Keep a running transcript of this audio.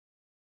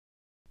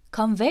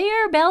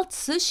Conveyor belt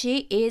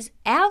sushi is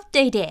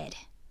outdated.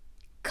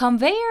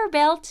 Conveyor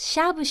belt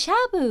shabu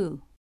shabu.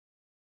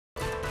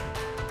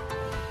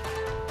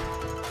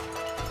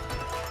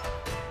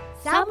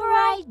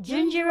 Samurai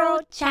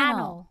Junjiro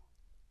Channel.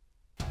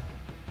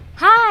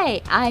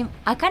 Hi, I'm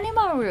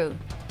Akane,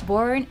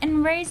 born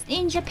and raised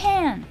in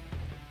Japan.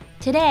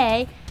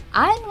 Today,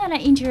 I'm gonna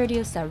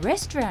introduce a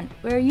restaurant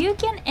where you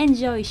can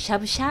enjoy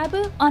shabu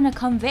shabu on a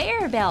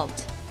conveyor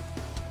belt.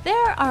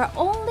 There are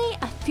only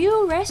a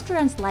few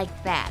restaurants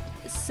like that,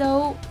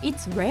 so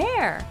it's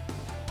rare.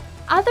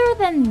 Other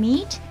than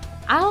meat,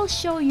 I'll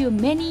show you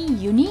many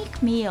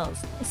unique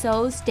meals,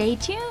 so stay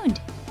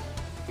tuned.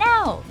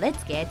 Now,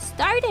 let's get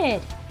started.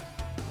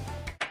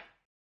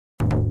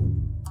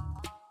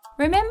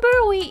 Remember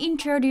we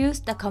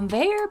introduced the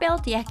conveyor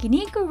belt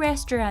yakiniku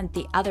restaurant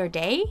the other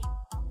day?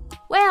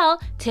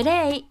 Well,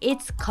 today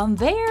it's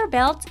conveyor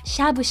belt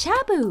shabu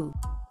shabu.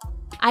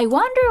 I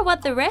wonder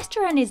what the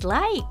restaurant is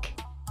like.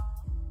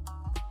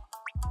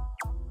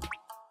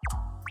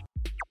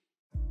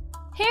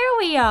 Here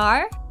we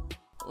are.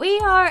 We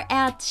are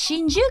at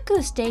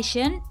Shinjuku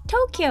Station,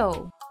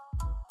 Tokyo.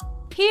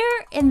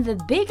 Here in the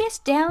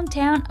biggest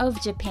downtown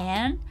of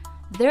Japan,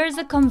 there's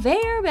a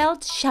conveyor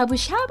belt shabu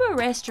shabu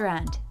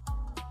restaurant.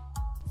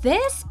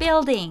 This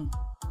building.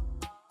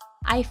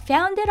 I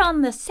found it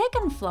on the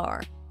second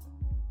floor.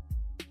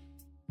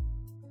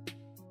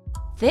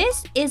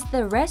 This is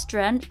the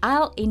restaurant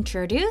I'll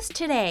introduce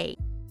today.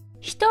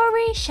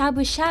 Hitori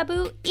Shabu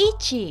Shabu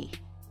Ichi.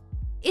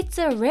 It's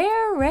a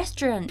rare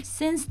restaurant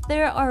since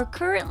there are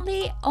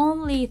currently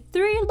only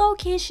 3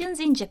 locations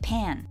in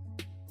Japan.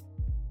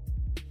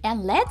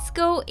 And let's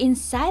go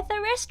inside the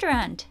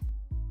restaurant.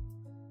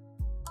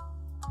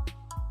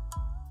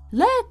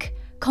 Look,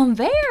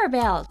 conveyor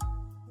belt.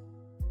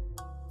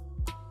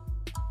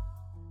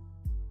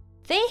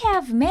 They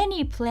have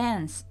many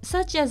plans,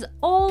 such as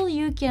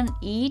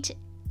all-you-can-eat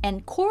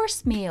and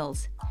course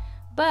meals.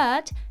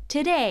 But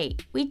today,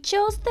 we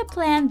chose the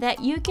plan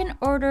that you can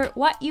order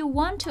what you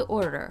want to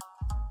order.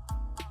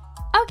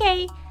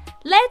 Okay,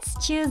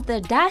 let's choose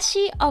the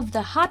dashi of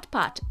the hot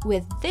pot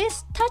with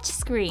this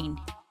touchscreen.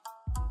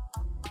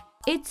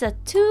 It's a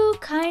 2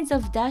 kinds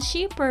of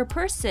dashi per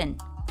person.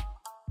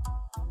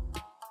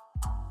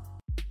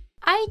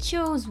 I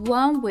chose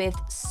one with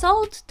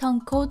salt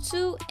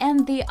tonkotsu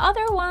and the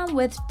other one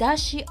with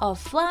dashi of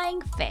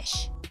flying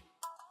fish.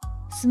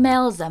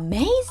 Smells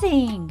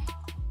amazing!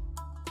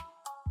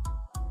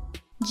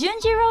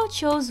 Junjiro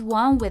chose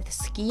one with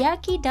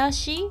sukiyaki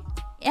dashi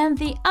and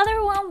the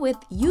other one with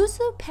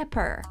yuzu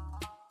pepper.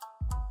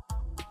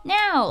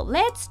 Now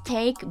let's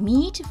take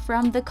meat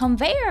from the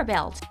conveyor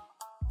belt.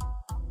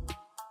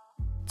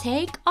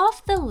 Take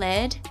off the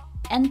lid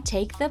and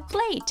take the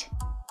plate.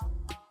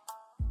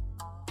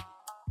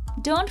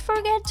 Don't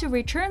forget to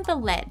return the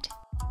lid.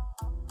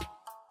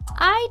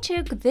 I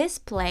took this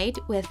plate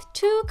with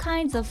 2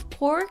 kinds of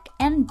pork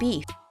and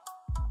beef.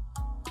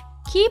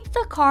 Keep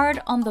the card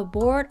on the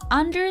board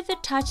under the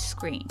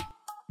touchscreen.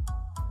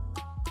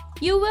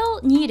 You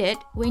will need it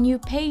when you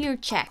pay your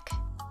check.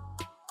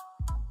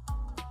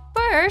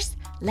 First,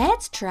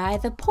 let's try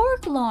the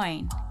pork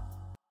loin.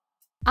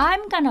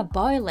 I'm gonna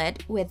boil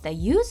it with the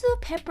yuzu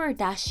pepper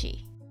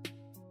dashi.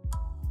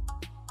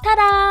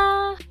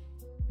 Ta-da!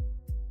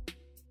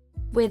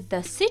 With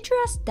the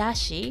citrus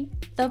dashi,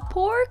 the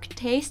pork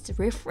tastes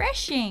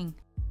refreshing.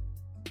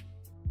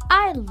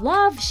 I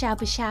love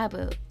shabu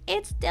shabu.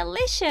 It's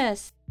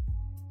delicious.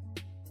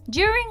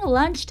 During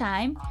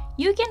lunchtime,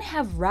 you can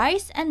have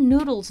rice and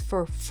noodles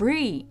for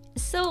free,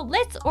 so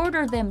let's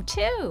order them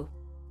too.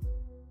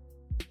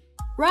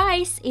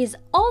 Rice is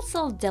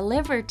also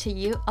delivered to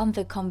you on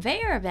the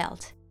conveyor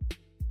belt.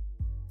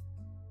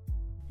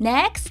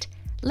 Next,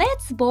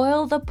 let's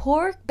boil the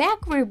pork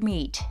back rib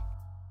meat.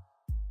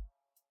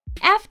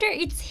 After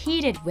it's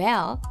heated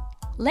well,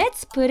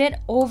 let's put it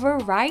over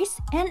rice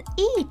and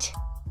eat.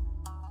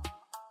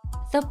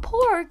 The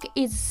pork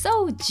is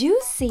so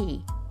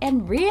juicy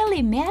and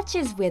really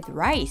matches with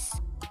rice.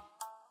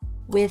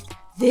 With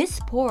this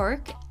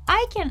pork,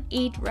 I can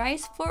eat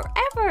rice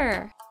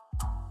forever.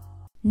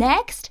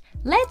 Next,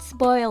 let's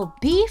boil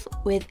beef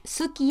with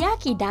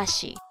sukiyaki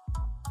dashi.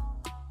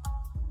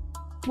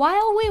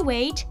 While we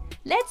wait,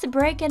 let's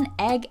break an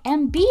egg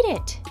and beat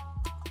it.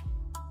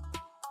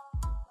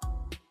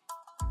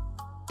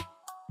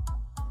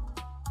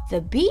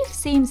 The beef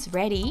seems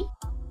ready.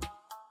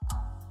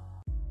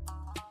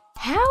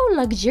 How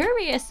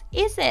luxurious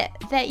is it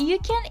that you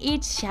can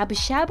eat shabu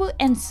shabu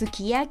and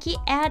sukiyaki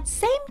at the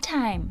same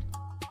time?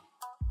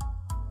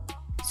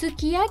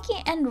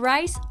 Sukiyaki and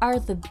rice are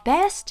the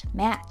best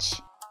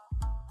match.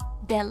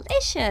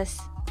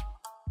 Delicious!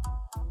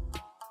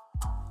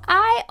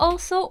 I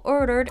also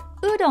ordered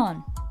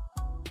udon.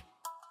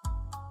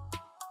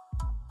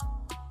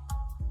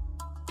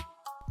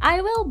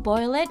 I will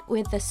boil it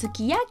with the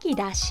sukiyaki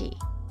dashi.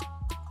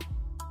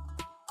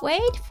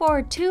 Wait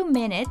for 2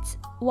 minutes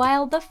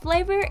while the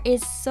flavor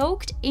is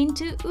soaked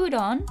into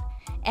udon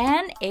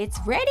and it's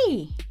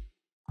ready.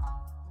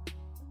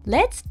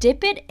 Let's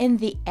dip it in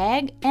the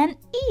egg and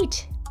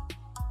eat.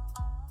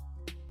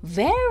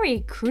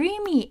 Very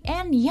creamy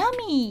and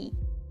yummy!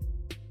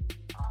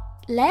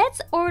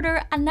 Let's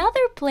order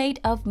another plate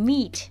of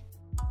meat.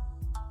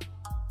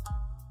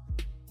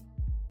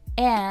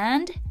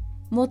 And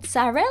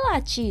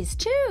mozzarella cheese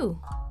too.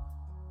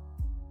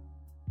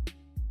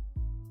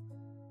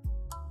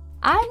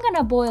 I'm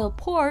gonna boil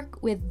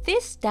pork with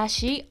this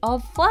dashi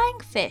of flying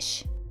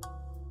fish.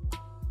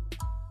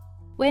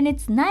 When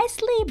it's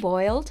nicely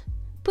boiled,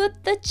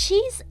 put the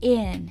cheese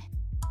in.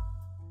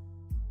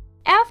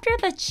 After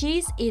the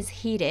cheese is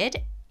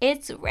heated,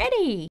 it's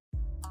ready.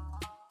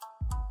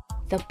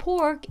 The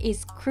pork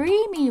is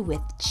creamy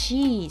with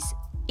cheese.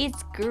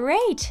 It's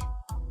great!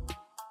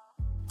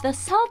 The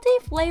salty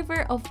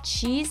flavor of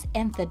cheese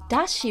and the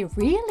dashi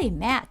really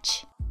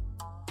match.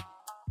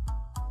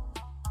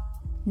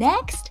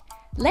 Next,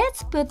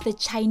 let's put the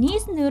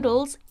Chinese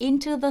noodles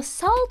into the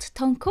salt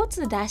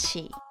tonkotsu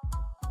dashi.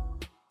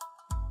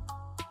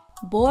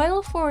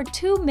 Boil for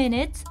 2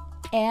 minutes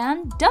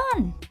and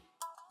done!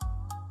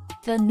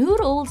 The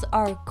noodles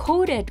are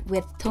coated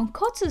with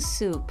tonkotsu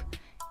soup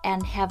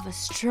and have a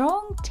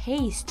strong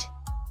taste.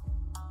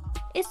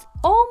 It's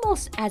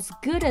almost as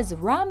good as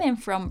ramen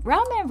from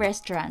ramen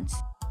restaurants.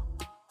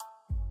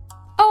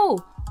 Oh,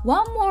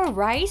 one more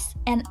rice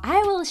and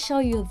I will show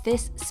you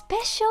this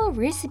special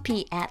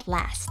recipe at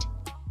last.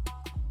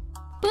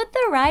 Put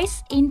the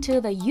rice into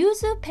the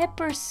yuzu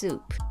pepper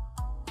soup.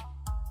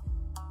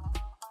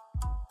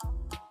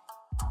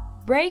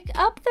 Break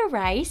up the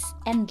rice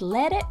and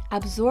let it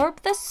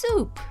absorb the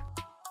soup.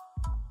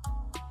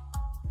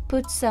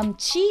 Put some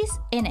cheese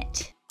in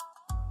it.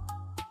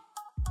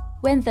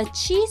 When the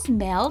cheese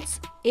melts,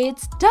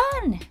 it's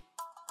done!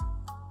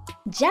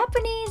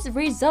 Japanese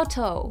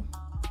risotto.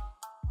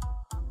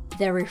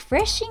 The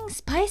refreshing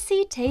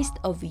spicy taste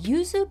of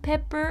yuzu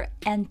pepper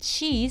and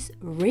cheese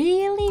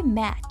really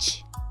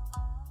match.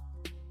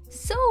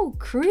 So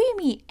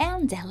creamy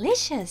and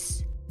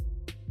delicious.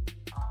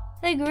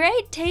 The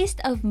great taste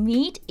of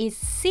meat is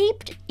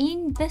seeped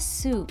in the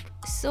soup,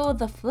 so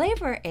the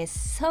flavor is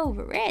so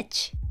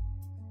rich.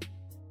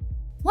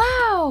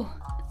 Wow!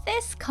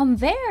 This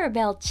conveyor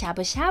belt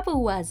shabu shabu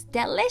was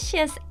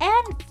delicious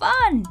and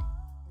fun!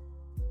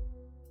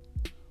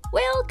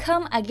 We'll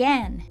come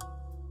again.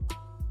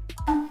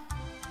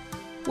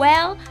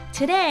 Well,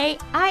 today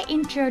I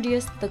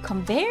introduced the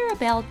conveyor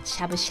belt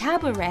shabu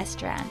shabu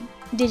restaurant.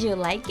 Did you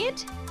like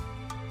it?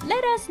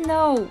 Let us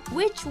know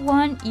which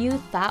one you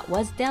thought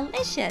was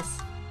delicious.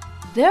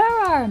 There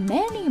are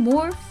many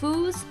more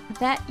foods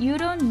that you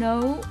don't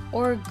know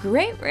or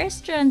great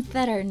restaurants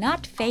that are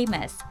not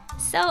famous.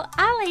 So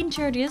I'll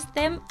introduce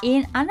them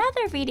in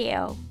another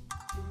video.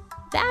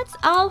 That's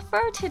all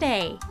for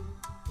today.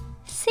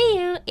 See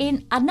you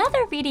in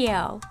another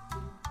video.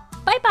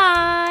 Bye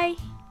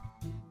bye!